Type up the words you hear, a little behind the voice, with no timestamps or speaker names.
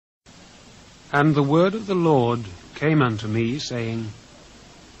And the word of the Lord came unto me, saying,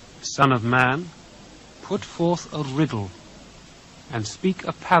 Son of man, put forth a riddle, and speak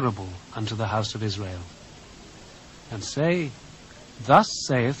a parable unto the house of Israel. And say, Thus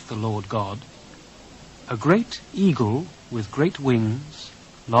saith the Lord God, A great eagle with great wings,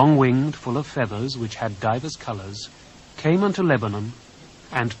 long-winged, full of feathers, which had divers colours, came unto Lebanon,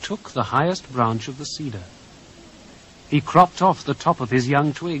 and took the highest branch of the cedar. He cropped off the top of his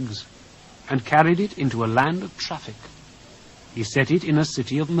young twigs, and carried it into a land of traffic. He set it in a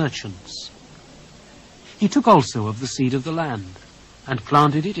city of merchants. He took also of the seed of the land, and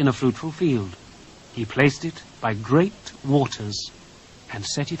planted it in a fruitful field. He placed it by great waters, and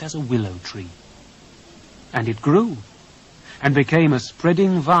set it as a willow tree. And it grew, and became a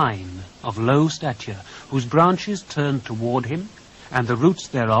spreading vine of low stature, whose branches turned toward him, and the roots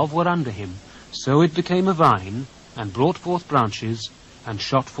thereof were under him. So it became a vine, and brought forth branches, and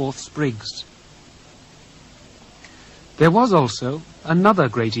shot forth sprigs. There was also another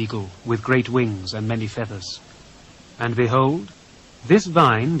great eagle with great wings and many feathers. And behold, this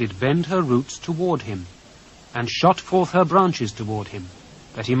vine did bend her roots toward him, and shot forth her branches toward him,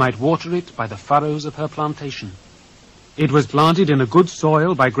 that he might water it by the furrows of her plantation. It was planted in a good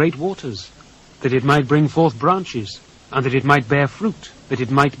soil by great waters, that it might bring forth branches, and that it might bear fruit, that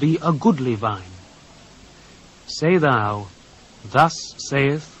it might be a goodly vine. Say thou, Thus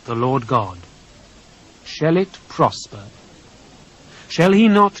saith the Lord God, Shall it prosper? Shall he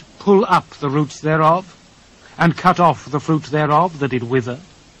not pull up the roots thereof, and cut off the fruit thereof, that it wither?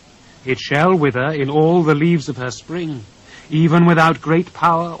 It shall wither in all the leaves of her spring, even without great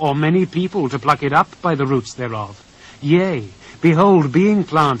power or many people to pluck it up by the roots thereof. Yea, behold, being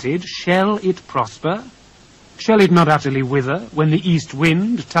planted, shall it prosper? Shall it not utterly wither when the east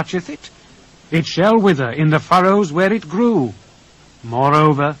wind toucheth it? It shall wither in the furrows where it grew.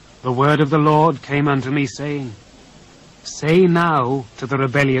 Moreover, the word of the Lord came unto me, saying, Say now to the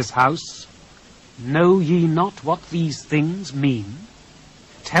rebellious house, Know ye not what these things mean?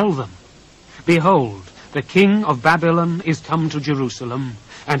 Tell them, Behold, the king of Babylon is come to Jerusalem,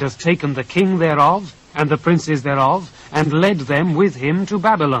 and hath taken the king thereof, and the princes thereof, and led them with him to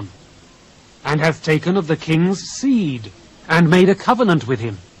Babylon, and hath taken of the king's seed, and made a covenant with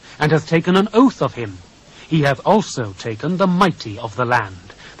him, and hath taken an oath of him. He hath also taken the mighty of the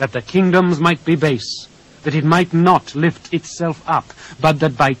land, that the kingdoms might be base, that it might not lift itself up, but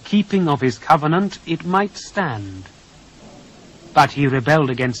that by keeping of his covenant it might stand. But he rebelled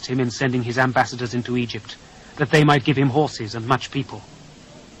against him in sending his ambassadors into Egypt, that they might give him horses and much people.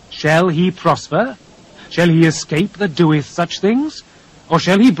 Shall he prosper? Shall he escape that doeth such things? Or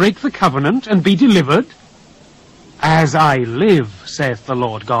shall he break the covenant and be delivered? As I live, saith the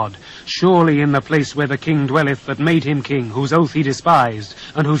Lord God, surely in the place where the king dwelleth that made him king, whose oath he despised,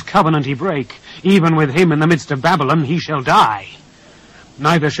 and whose covenant he brake, even with him in the midst of Babylon he shall die.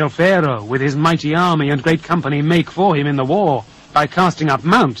 Neither shall Pharaoh with his mighty army and great company make for him in the war, by casting up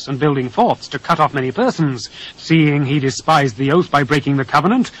mounts and building forts to cut off many persons, seeing he despised the oath by breaking the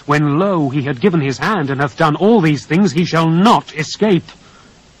covenant, when lo, he had given his hand and hath done all these things, he shall not escape.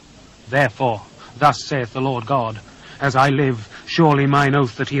 Therefore, thus saith the Lord God, As I live, surely mine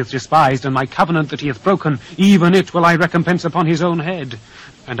oath that he hath despised, and my covenant that he hath broken, even it will I recompense upon his own head.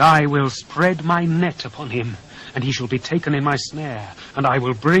 And I will spread my net upon him, and he shall be taken in my snare. And I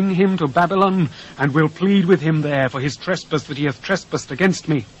will bring him to Babylon, and will plead with him there for his trespass that he hath trespassed against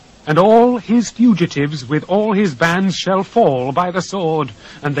me. And all his fugitives with all his bands shall fall by the sword,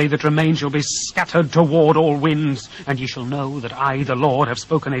 and they that remain shall be scattered toward all winds. And ye shall know that I, the Lord, have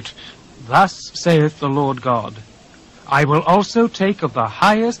spoken it. Thus saith the Lord God, I will also take of the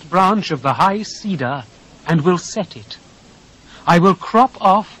highest branch of the high cedar, and will set it. I will crop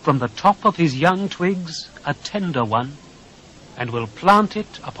off from the top of his young twigs a tender one, and will plant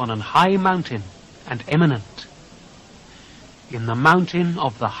it upon an high mountain and eminent. In the mountain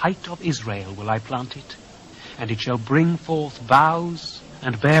of the height of Israel will I plant it, and it shall bring forth boughs,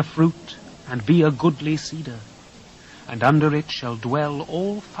 and bear fruit, and be a goodly cedar. And under it shall dwell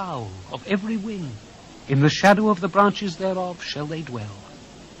all fowl of every wing. In the shadow of the branches thereof shall they dwell.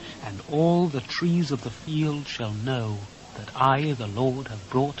 And all the trees of the field shall know that I, the Lord, have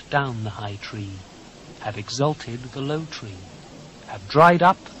brought down the high tree, have exalted the low tree, have dried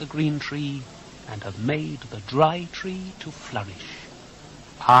up the green tree, and have made the dry tree to flourish.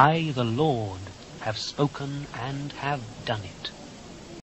 I, the Lord, have spoken and have done it.